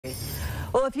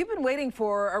Well, if you've been waiting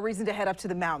for a reason to head up to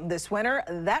the mountain this winter,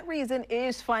 that reason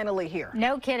is finally here.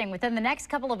 No kidding. Within the next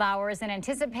couple of hours, an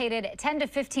anticipated 10 to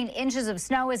 15 inches of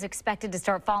snow is expected to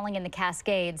start falling in the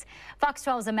Cascades. Fox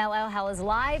 12's Amel Elhel is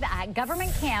live at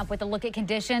government camp with a look at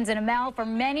conditions. And Amel, for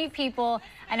many people,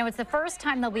 I know it's the first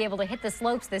time they'll be able to hit the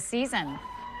slopes this season.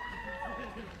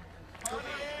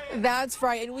 That's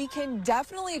right, and we can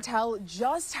definitely tell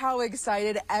just how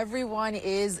excited everyone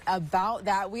is about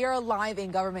that. We are live in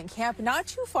government camp, not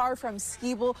too far from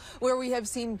Skiable, where we have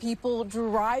seen people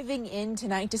driving in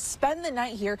tonight to spend the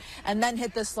night here and then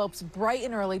hit the slopes bright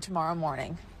and early tomorrow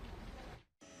morning.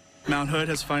 Mount Hood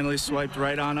has finally swiped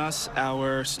right on us.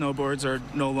 Our snowboards are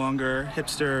no longer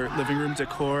hipster living room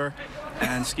decor,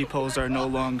 and ski poles are no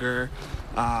longer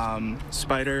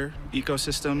spider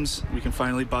ecosystems. We can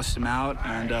finally bust them out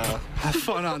and have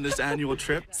fun on this annual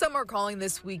trip. Some are calling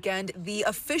this weekend the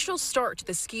official start to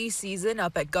the ski season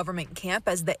up at government camp,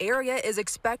 as the area is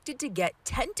expected to get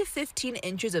 10 to 15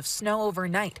 inches of snow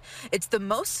overnight. It's the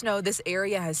most snow this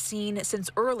area has seen since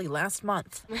early last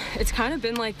month. It's kind of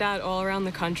been like that all around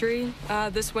the country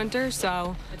this winter,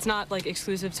 so it's not like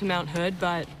exclusive to Mount Hood,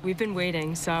 but we've been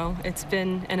waiting, so it's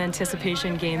been an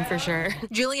anticipation game for sure.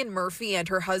 Jillian Murphy and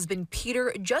her husband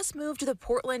Peter just moved to the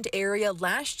Portland area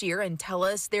last year and tell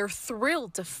us they're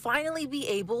thrilled to finally be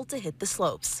able to hit the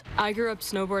slopes. I grew up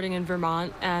snowboarding in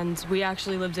Vermont, and we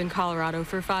actually lived in Colorado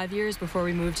for 5 years before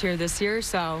we moved here this year,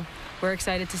 so we're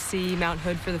excited to see Mount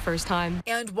Hood for the first time.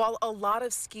 And while a lot of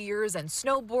skiers and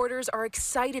snowboarders are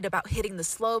excited about hitting the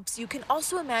slopes, you can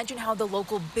also imagine how the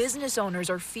local business owners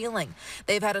are feeling.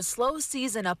 They've had a slow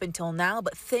season up until now,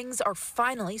 but things are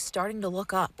finally starting to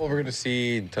look up. Well, we're going to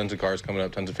see tons of cars coming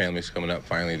up, tons of families coming up.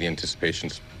 Finally, the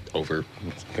anticipation's over.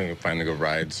 It's going to finally go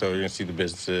ride. So you're going to see the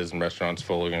businesses and restaurants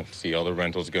full. You're going to see all the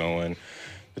rentals going,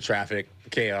 the traffic, the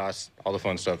chaos, all the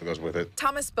fun stuff that goes with it.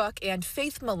 Thomas Buck and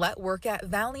Faith Millette work at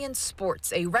Valiant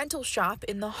Sports, a rental shop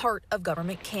in the heart of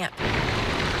government camp.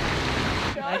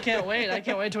 I can't wait. I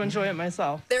can't wait to enjoy it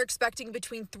myself. They're expecting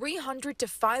between 300 to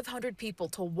 500 people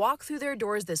to walk through their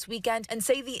doors this weekend and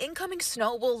say the incoming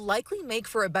snow will likely make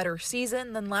for a better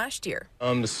season than last year.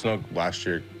 The snow last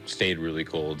year stayed really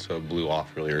cold, so it blew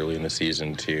off really early in the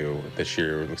season too. This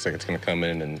year it looks like it's going to come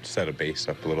in and set a base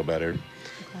up a little better.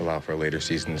 Allow for a later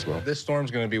season as well. This storm's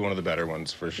going to be one of the better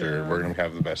ones for sure. Yeah. We're going to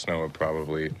have the best snow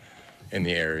probably in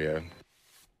the area.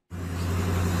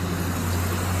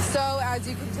 So as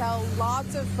you can tell,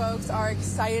 lots of folks are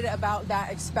excited about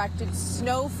that expected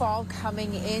snowfall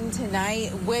coming in tonight,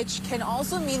 which can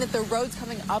also mean that the roads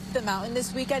coming up the mountain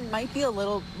this weekend might be a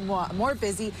little more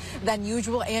busy than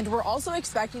usual. And we're also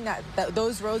expecting that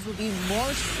those roads will be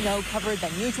more snow covered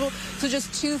than usual. So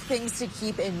just two things to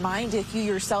keep in mind if you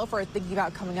yourself are thinking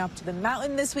about coming up to the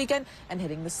mountain this weekend and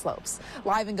hitting the slopes.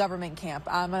 Live in government camp,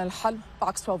 I'm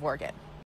Fox 12 Oregon.